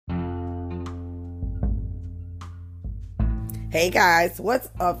Hey guys, what's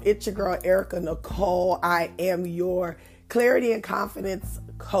up? It's your girl Erica Nicole. I am your clarity and confidence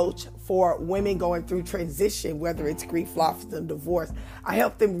coach for women going through transition, whether it's grief, loss, and divorce. I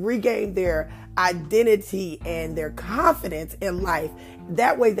help them regain their identity and their confidence in life.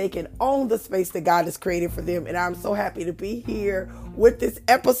 That way they can own the space that God has created for them. And I'm so happy to be here with this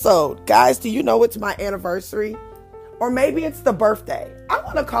episode. Guys, do you know it's my anniversary? Or maybe it's the birthday. I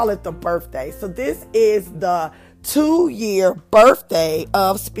want to call it the birthday. So this is the 2-year birthday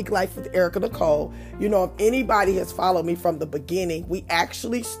of Speak Life with Erica Nicole. You know, if anybody has followed me from the beginning, we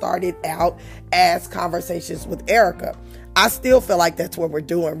actually started out as Conversations with Erica. I still feel like that's what we're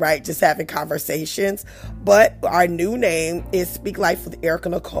doing, right? Just having conversations. But our new name is Speak Life with Erica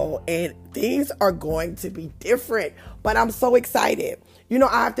Nicole, and things are going to be different. But I'm so excited. You know,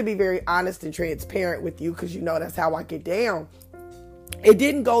 I have to be very honest and transparent with you because, you know, that's how I get down. It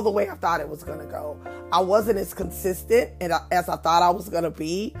didn't go the way I thought it was going to go. I wasn't as consistent as I thought I was going to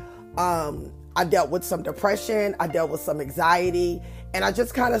be. I dealt with some depression. I dealt with some anxiety. And I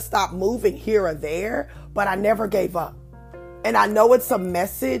just kind of stopped moving here or there. But I never gave up. And I know it's a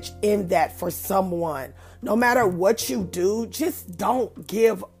message in that for someone. No matter what you do, just don't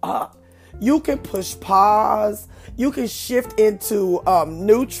give up. You can push pause. You can shift into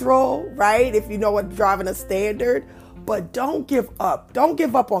neutral, right? If you know what driving a standard. But don't give up. Don't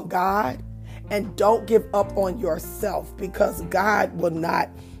give up on God, and don't give up on yourself, because God will not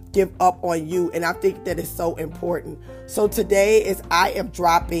give up on you. And I think that is so important. So today I am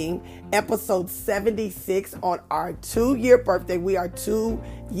dropping episode 76 on our 2-year birthday. We are 2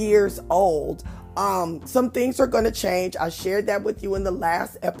 years old. Some things are going to change. I shared that with you in the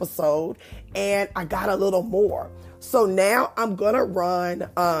last episode, and I got a little more. So now I'm going to run,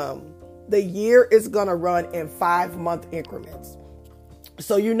 the year is going to run in 5-month increments.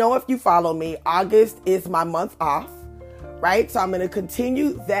 So, you know, if you follow me, August is my month off, right? So I'm going to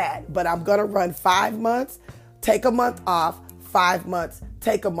continue that, but I'm going to run 5 months, take a month off, 5 months,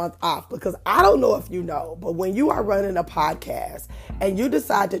 take a month off. Because I don't know if you know, but when you are running a podcast and you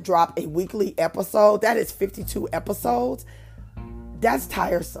decide to drop a weekly episode, that is 52 episodes, that's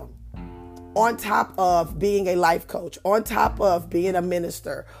tiresome. On top of being a life coach, on top of being a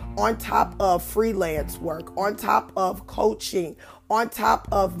minister, on top of freelance work, on top of coaching, on top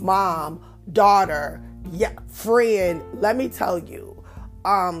of mom, daughter, friend, let me tell you,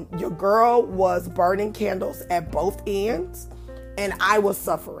 your girl was burning candles at both ends, and I was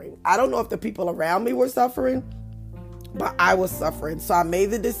suffering. I don't know if the people around me were suffering, but I was suffering. So I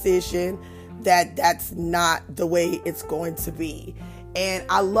made the decision that that's not the way it's going to be. And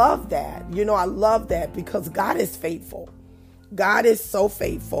I love that. You know, I love that because God is faithful. God is so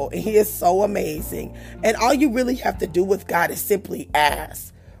faithful, and He is so amazing. And all you really have to do with God is simply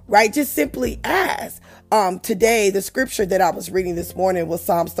ask, right? Just simply ask. Today, the scripture that I was reading this morning was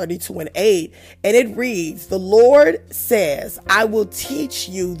Psalms 32:8, and it reads, "The Lord says, I will teach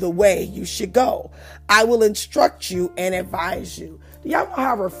you the way you should go. I will instruct you and advise you." Do y'all know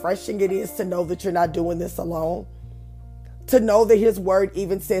how refreshing it is to know that you're not doing this alone? To know that His word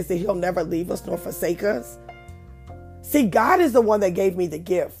even says that He'll never leave us nor forsake us. See, God is the one that gave me the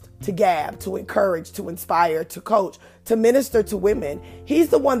gift to gab, to encourage, to inspire, to coach, to minister to women. He's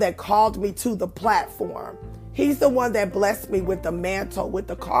the one that called me to the platform. He's the one that blessed me with the mantle, with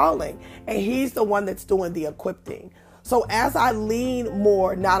the calling. And He's the one that's doing the equipping. So as I lean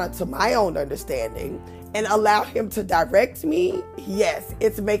more, not unto my own understanding, and allow Him to direct me, yes,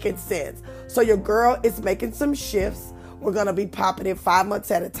 it's making sense. So your girl is making some shifts. We're going to be popping in 5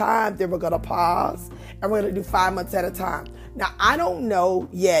 months at a time. Then we're going to pause, and we're going to do 5 months at a time. Now, I don't know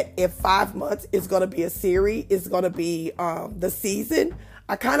yet if 5 months is going to be a series. It's going to be the season.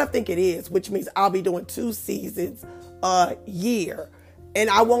 I kind of think it is, which means I'll be doing 2 seasons a year. And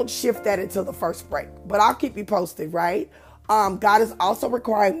I won't shift that until the first break. But I'll keep you posted, right? God is also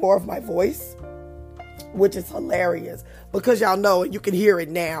requiring more of my voice, which is hilarious. Because y'all know, you can hear it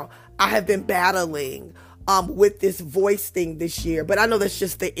now, I have been battling with this voice thing this year. But I know that's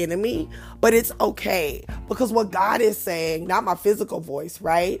just the enemy, but it's okay, because what God is saying, not my physical voice,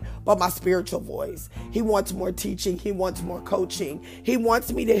 right? But my spiritual voice. He wants more teaching. He wants more coaching. He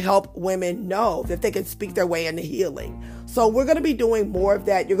wants me to help women know that they can speak their way into healing. So we're going to be doing more of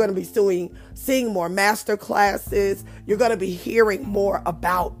that. You're going to be seeing more master classes. You're going to be hearing more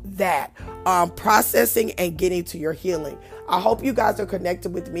about that, processing and getting to your healing. I hope you guys are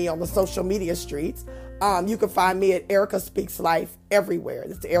connected with me on the social media streets. You can find me at Erica Speaks Life everywhere.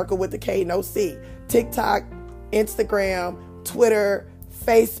 It's Erica with the K, no C. TikTok, Instagram, Twitter,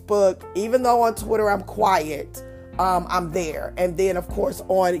 Facebook. Even though on Twitter I'm quiet, I'm there. And then, of course,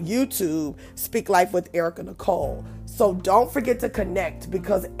 on YouTube, Speak Life with Erica Nicole. So don't forget to connect,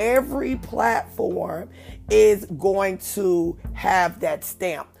 because every platform is going to have that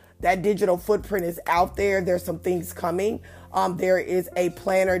stamp. That digital footprint is out there. There's some things coming. There is a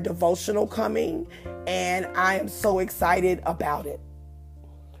planner devotional coming, and I am so excited about it.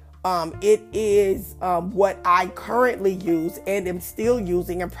 It is what I currently use and am still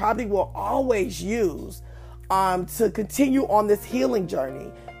using and probably will always use to continue on this healing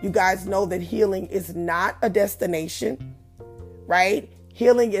journey. You guys know that healing is not a destination, right?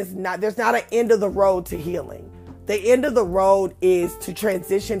 Healing is not, there's not an end of the road to healing. The end of the road is to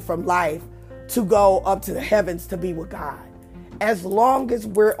transition from life to go up to the heavens to be with God. As long as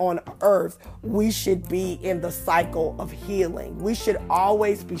we're on earth, we should be in the cycle of healing. We should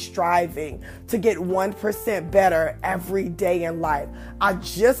always be striving to get 1% better every day in life. I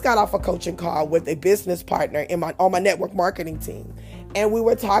just got off a coaching call with a business partner on my network marketing team, and we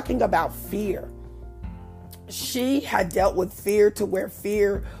were talking about fear. She had dealt with fear to where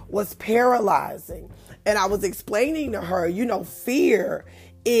fear was paralyzing. And I was explaining to her, fear,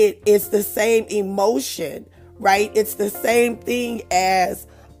 it is the same emotion, right? It's the same thing as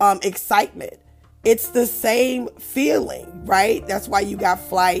excitement. It's the same feeling, right? That's why you got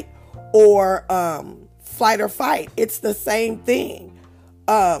flight or fight. It's the same thing.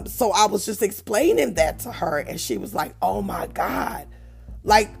 So I was just explaining that to her, and she was like, oh my God,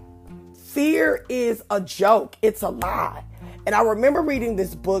 like fear is a joke. It's a lie. And I remember reading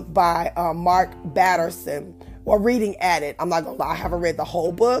this book by Mark Batterson, or reading at it. I'm not going to lie, I haven't read the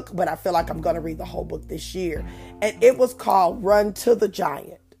whole book, but I feel like I'm going to read the whole book this year. And it was called Run to the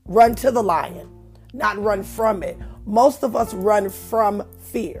Lion, not run from it. Most of us run from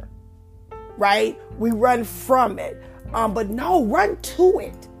fear, right? We run from it. But no, run to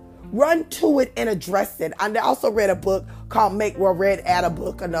it. Run to it and address it. I also read a book called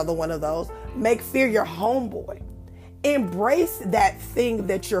another one of those, Make Fear Your Homeboy. Embrace that thing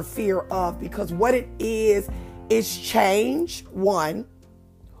that you're fear of, because what it is change, one,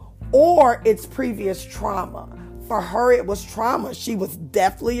 or it's previous trauma. For her, it was trauma. She was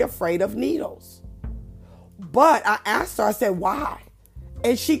deathly afraid of needles. But I asked her, I said, why?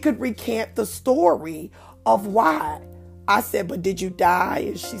 And she could recant the story of why. I said, but did you die?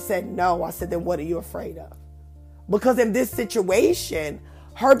 And she said, no. I said, then what are you afraid of? Because in this situation,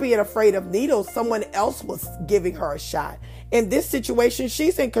 her being afraid of needles, someone else was giving her a shot. In this situation,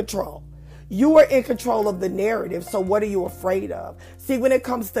 she's in control. You are in control of the narrative. So what are you afraid of? See, when it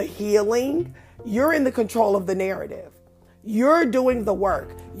comes to healing, you're in the control of the narrative. You're doing the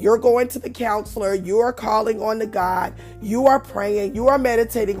work. You're going to the counselor. You are calling on the God. You are praying. You are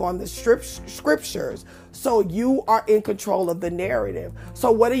meditating on the scriptures. So you are in control of the narrative.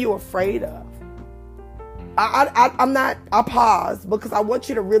 So what are you afraid of? I pause because I want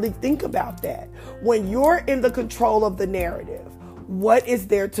you to really think about that. When you're in the control of the narrative, what is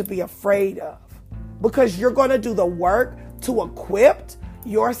there to be afraid of? Because you're going to do the work to equip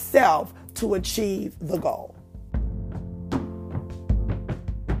yourself to achieve the goal.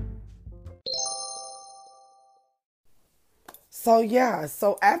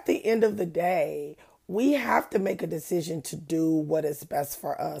 So at the end of the day, we have to make a decision to do what is best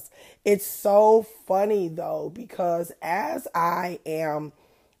for us. It's so funny though, because as I am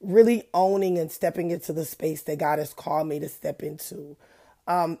really owning and stepping into the space that God has called me to step into,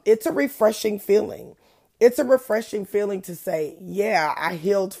 it's a refreshing feeling. It's a refreshing feeling to say, yeah, I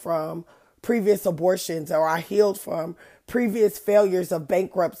healed from previous abortions, or I healed from previous failures of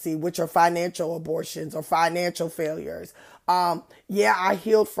bankruptcy, which are financial abortions or financial failures. Yeah, I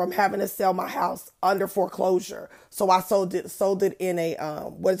healed from having to sell my house under foreclosure. So I sold it in a,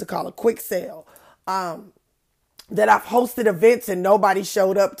 a quick sale. That I've hosted events and nobody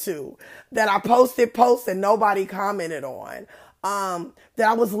showed up to. That I posted posts and nobody commented on. That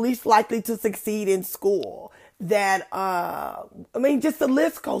I was least likely to succeed in school. That, just the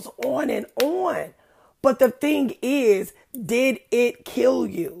list goes on and on. But the thing is, did it kill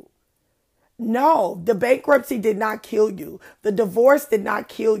you? No, the bankruptcy did not kill you. The divorce did not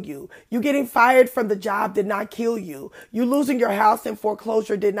kill you. You getting fired from the job did not kill you. You losing your house in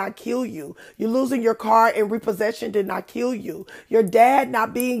foreclosure did not kill you. You losing your car in repossession did not kill you. Your dad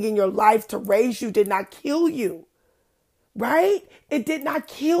not being in your life to raise you did not kill you. Right? It did not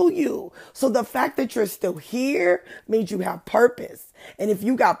kill you. So the fact that you're still here means you have purpose. And if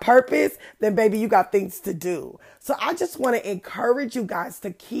you got purpose, then baby, you got things to do. So I just want to encourage you guys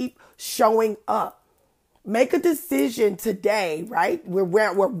to keep showing up. Make a decision today, right? We're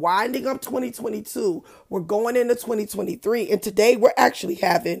winding up 2022. We're going into 2023. And today we're actually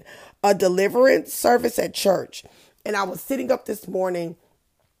having a deliverance service at church. And I was sitting up this morning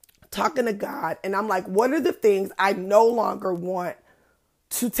talking to God, and I'm like, what are the things I no longer want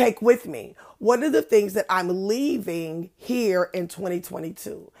to take with me? What are the things that I'm leaving here in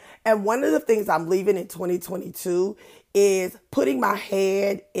 2022? And one of the things I'm leaving in 2022 is putting my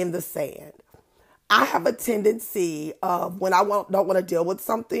head in the sand. I have a tendency of when I don't want to deal with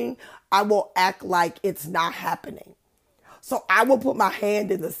something, I will act like it's not happening. So I will put my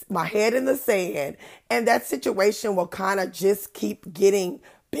head in the sand, and that situation will kind of just keep getting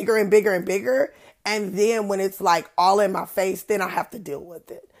bigger and bigger and bigger. And then when it's like all in my face, then I have to deal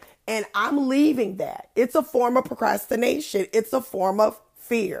with it. And I'm leaving that. It's a form of procrastination. It's a form of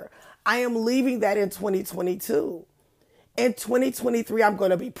fear. I am leaving that in 2022. In 2023, I'm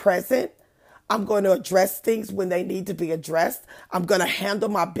going to be present. I'm going to address things when they need to be addressed. I'm going to handle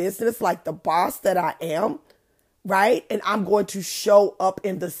my business like the boss that I am, right? And I'm going to show up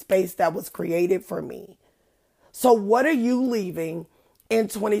in the space that was created for me. So what are you leaving in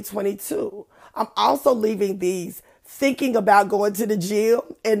 2022? I'm also leaving these thinking about going to the gym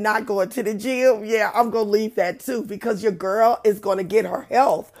and not going to the gym. Yeah, I'm going to leave that too, because your girl is going to get her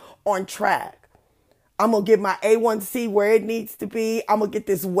health on track. I'm going to get my A1C where it needs to be. I'm going to get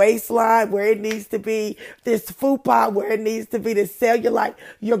this waistline where it needs to be, this fupa where it needs to be, this cellulite.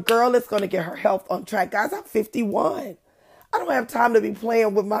 Your girl is going to get her health on track. Guys, I'm 51. I don't have time to be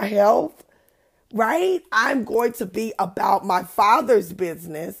playing with my health, right? I'm going to be about my Father's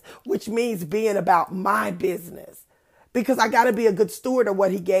business, which means being about my business, because I got to be a good steward of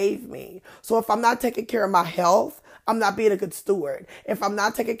what he gave me. So if I'm not taking care of my health, I'm not being a good steward. If I'm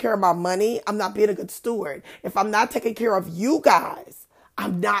not taking care of my money, I'm not being a good steward. If I'm not taking care of you guys,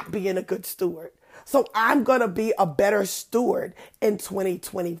 I'm not being a good steward. So I'm going to be a better steward in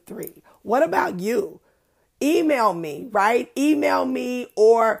 2023. What about you? Email me, right? Email me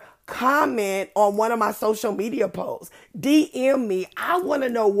or comment on one of my social media posts. DM me. I want to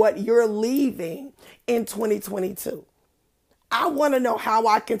know what you're leaving in 2022. I want to know how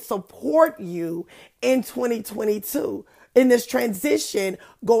I can support you in 2022 in this transition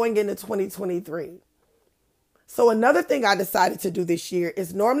going into 2023. So another thing I decided to do this year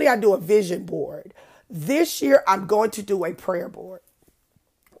is normally I do a vision board. This year, I'm going to do a prayer board.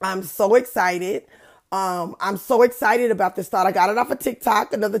 I'm so excited. I'm so excited about this thought. I got it off of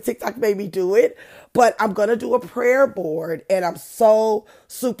TikTok. Another TikTok made me do it, but I'm going to do a prayer board, and I'm so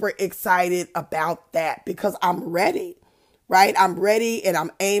super excited about that because I'm ready. Right? I'm ready, and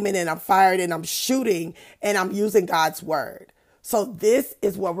I'm aiming, and I'm fired, and I'm shooting, and I'm using God's word. So this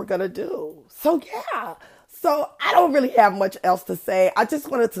is what we're going to do. So yeah. So I don't really have much else to say. I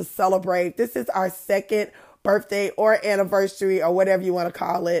just wanted to celebrate. This is our second birthday or anniversary or whatever you want to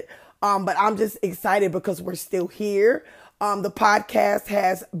call it. But I'm just excited because we're still here. The podcast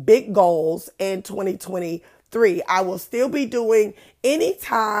has big goals in 2023. I will still be doing any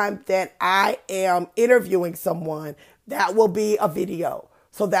time that I am interviewing someone. That will be a video.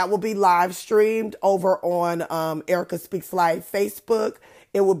 So that will be live streamed over on Erica Speaks Live Facebook.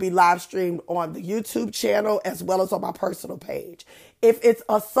 It will be live streamed on the YouTube channel as well as on my personal page. If it's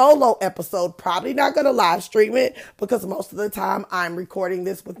a solo episode, probably not going to live stream it because most of the time I'm recording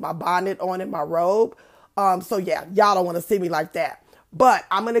this with my bonnet on and my robe. So yeah, y'all don't want to see me like that. But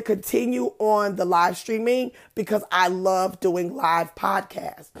I'm going to continue on the live streaming because I love doing live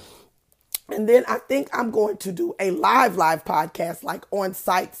podcasts. And then I think I'm going to do a live podcast, like on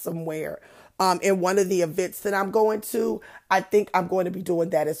site somewhere, in one of the events that I'm going to. I think I'm going to be doing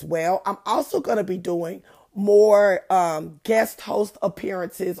that as well. I'm also going to be doing more guest host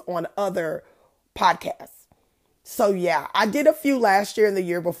appearances on other podcasts. So yeah, I did a few last year and the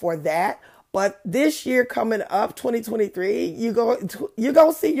year before that. But this year coming up, 2023, you're going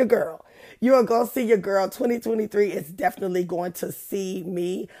to see your girl. You're going to see your girl. 2023 is definitely going to see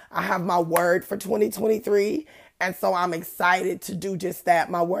me. I have my word for 2023. And so I'm excited to do just that.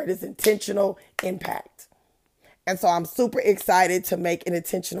 My word is intentional impact. And so I'm super excited to make an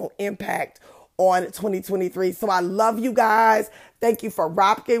intentional impact on 2023. So I love you guys. Thank you for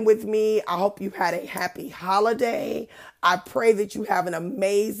rocking with me. I hope you had a happy holiday. I pray that you have an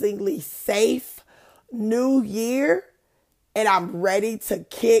amazingly safe new year. And I'm ready to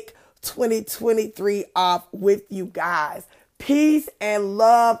kick 2023 off with you guys. Peace and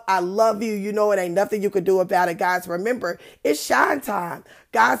love. I love you. You know, it ain't nothing you can do about it, guys. Remember, it's shine time.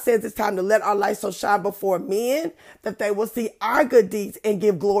 God says it's time to let our light so shine before men that they will see our good deeds and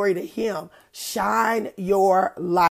give glory to him. Shine your light.